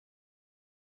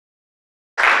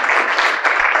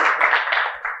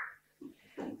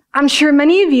I'm sure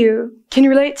many of you can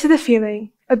relate to the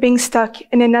feeling of being stuck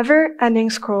in a never-ending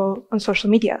scroll on social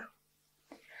media,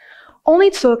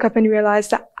 only to look up and realize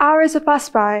that hours have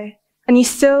passed by and you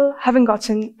still haven't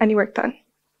gotten any work done.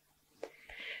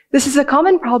 This is a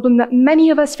common problem that many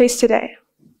of us face today,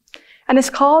 and it's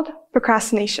called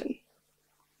procrastination.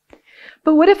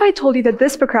 But what if I told you that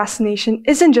this procrastination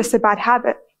isn't just a bad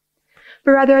habit,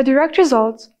 but rather a direct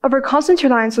result of our constant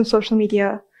reliance on social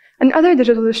media and other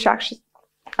digital distractions?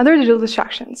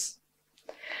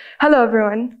 Hello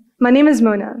everyone, my name is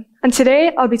Mouna, and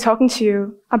today I'll be talking to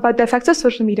you about the effects of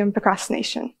social media and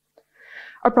procrastination,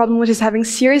 a problem which is having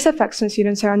serious effects on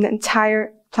students around the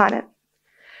entire planet.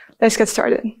 Let's get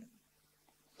started.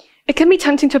 It can be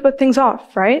tempting to put things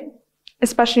off, right?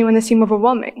 Especially when they seem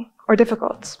overwhelming or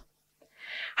difficult.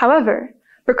 However,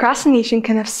 procrastination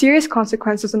can have serious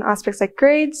consequences on aspects like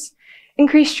grades,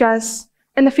 increased stress,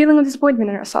 and the feeling of disappointment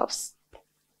in ourselves.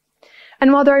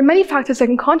 And while there are many factors that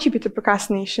can contribute to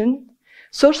procrastination,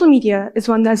 social media is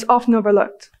one that is often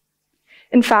overlooked.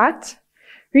 In fact,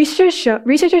 research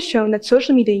has shown that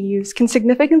social media use can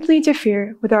significantly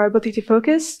interfere with our ability to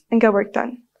focus and get work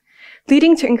done,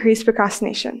 leading to increased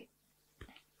procrastination.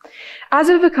 As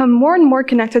we've become more and more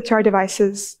connected to our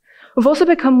devices, we've also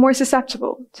become more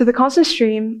susceptible to the constant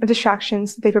stream of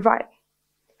distractions they provide.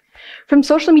 From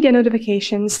social media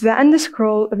notifications to the endless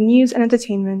scroll of news and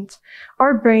entertainment,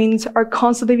 our brains are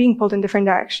constantly being pulled in different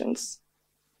directions.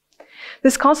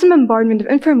 This constant bombardment of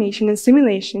information and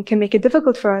stimulation can make it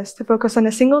difficult for us to focus on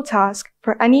a single task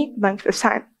for any length of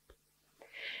time.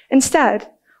 Instead,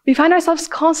 we find ourselves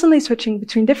constantly switching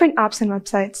between different apps and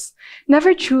websites,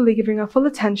 never truly giving our full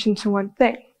attention to one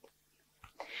thing.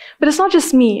 But it's not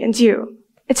just me and you.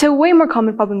 It's a way more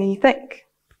common problem than you think.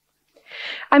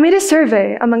 I made a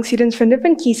survey among students from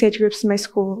different key stage groups in my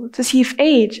school to see if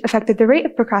age affected the rate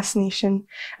of procrastination.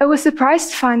 I was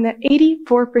surprised to find that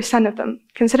 84% of them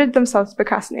considered themselves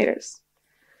procrastinators.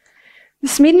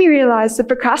 This made me realize that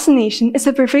procrastination is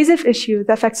a pervasive issue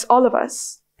that affects all of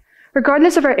us,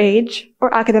 regardless of our age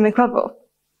or academic level.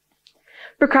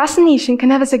 Procrastination can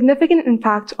have a significant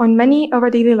impact on many of our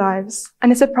daily lives,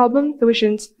 and it's a problem that we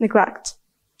shouldn't neglect.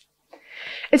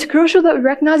 It's crucial that we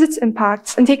recognize its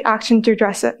impacts and take action to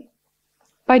address it.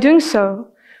 By doing so,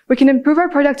 we can improve our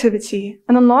productivity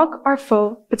and unlock our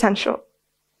full potential.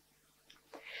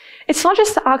 It's not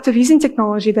just the act of using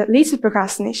technology that leads to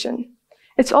procrastination.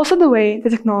 It's also the way the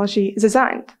technology is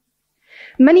designed.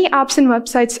 Many apps and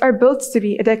websites are built to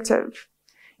be addictive,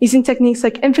 using techniques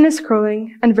like infinite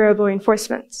scrolling and variable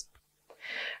reinforcement.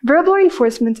 Variable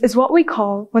reinforcement is what we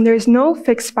call when there is no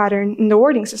fixed pattern in the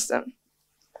rewarding system.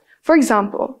 For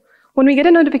example, when we get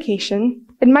a notification,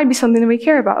 it might be something that we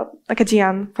care about, like a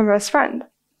DM from our best friend.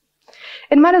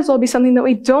 It might as well be something that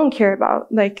we don't care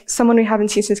about, like someone we haven't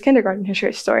seen since kindergarten who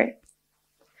shares a story.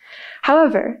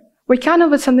 However, we can't know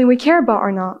if it's something we care about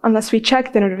or not unless we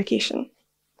check the notification.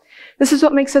 This is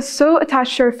what makes us so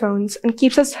attached to our phones and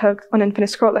keeps us hooked on infinite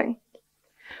scrolling.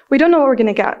 We don't know what we're going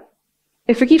to get.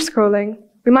 If we keep scrolling,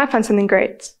 we might find something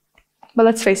great. But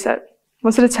let's face it,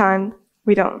 most of the time,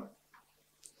 we don't.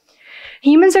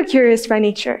 Humans are curious by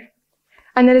nature,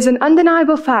 and it is an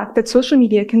undeniable fact that social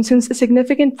media consumes a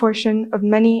significant portion of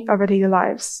many of our daily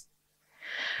lives.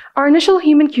 Our initial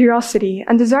human curiosity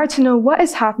and desire to know what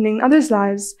is happening in others'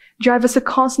 lives drive us to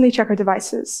constantly check our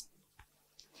devices.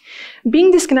 Being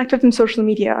disconnected from social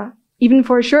media, even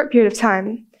for a short period of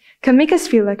time, can make us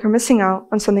feel like we're missing out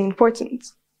on something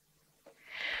important.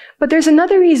 But there's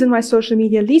another reason why social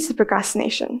media leads to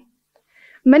procrastination.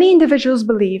 Many individuals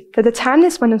believe that the time they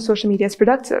spend on social media is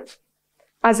productive,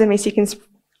 as they may seek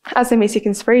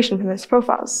inspiration from those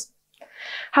profiles.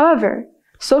 However,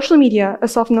 social media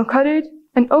is often a cluttered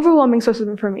and overwhelming source of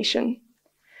information,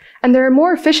 and there are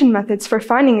more efficient methods for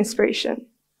finding inspiration.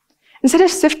 Instead of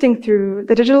sifting through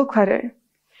the digital clutter,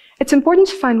 it's important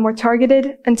to find more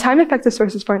targeted and time-effective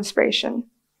sources for inspiration.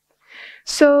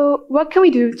 So, what can we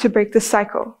do to break this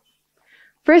cycle?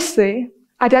 Firstly,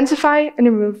 identify and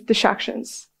remove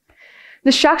distractions.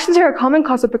 Distractions are a common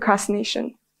cause of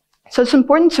procrastination, so it's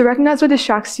important to recognize what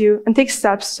distracts you and take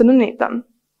steps to eliminate them.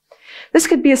 This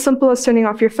could be as simple as turning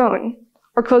off your phone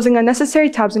or closing unnecessary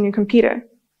tabs on your computer.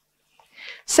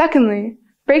 Secondly,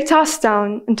 break tasks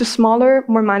down into smaller,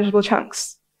 more manageable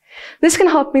chunks. This can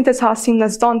help make the task seem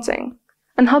less daunting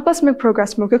and help us make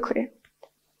progress more quickly.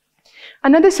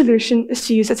 Another solution is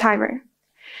to use a timer.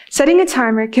 Setting a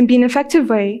timer can be an effective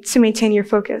way to maintain your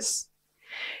focus.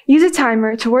 Use a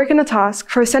timer to work on a task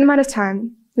for a set amount of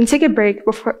time, then take a break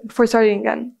before starting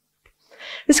again.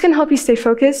 This can help you stay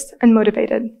focused and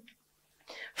motivated.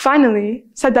 Finally,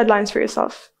 set deadlines for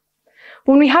yourself.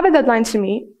 When we have a deadline to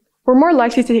meet, we're more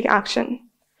likely to take action,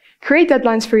 create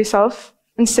deadlines for yourself,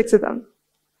 and stick to them.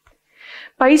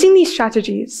 By using these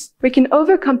strategies, we can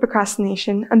overcome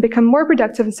procrastination and become more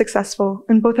productive and successful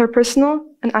in both our personal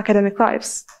and academic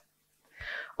lives.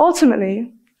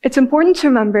 Ultimately, it's important to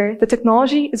remember that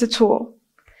technology is a tool,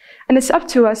 and it's up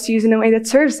to us to use it in a way that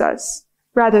serves us,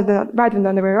 rather than the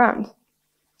other way around.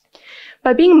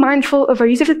 By being mindful of our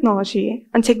use of technology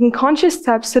and taking conscious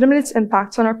steps to limit its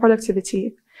impact on our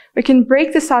productivity, we can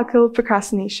break the cycle of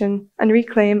procrastination and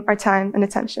reclaim our time and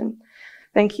attention.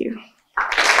 Thank you.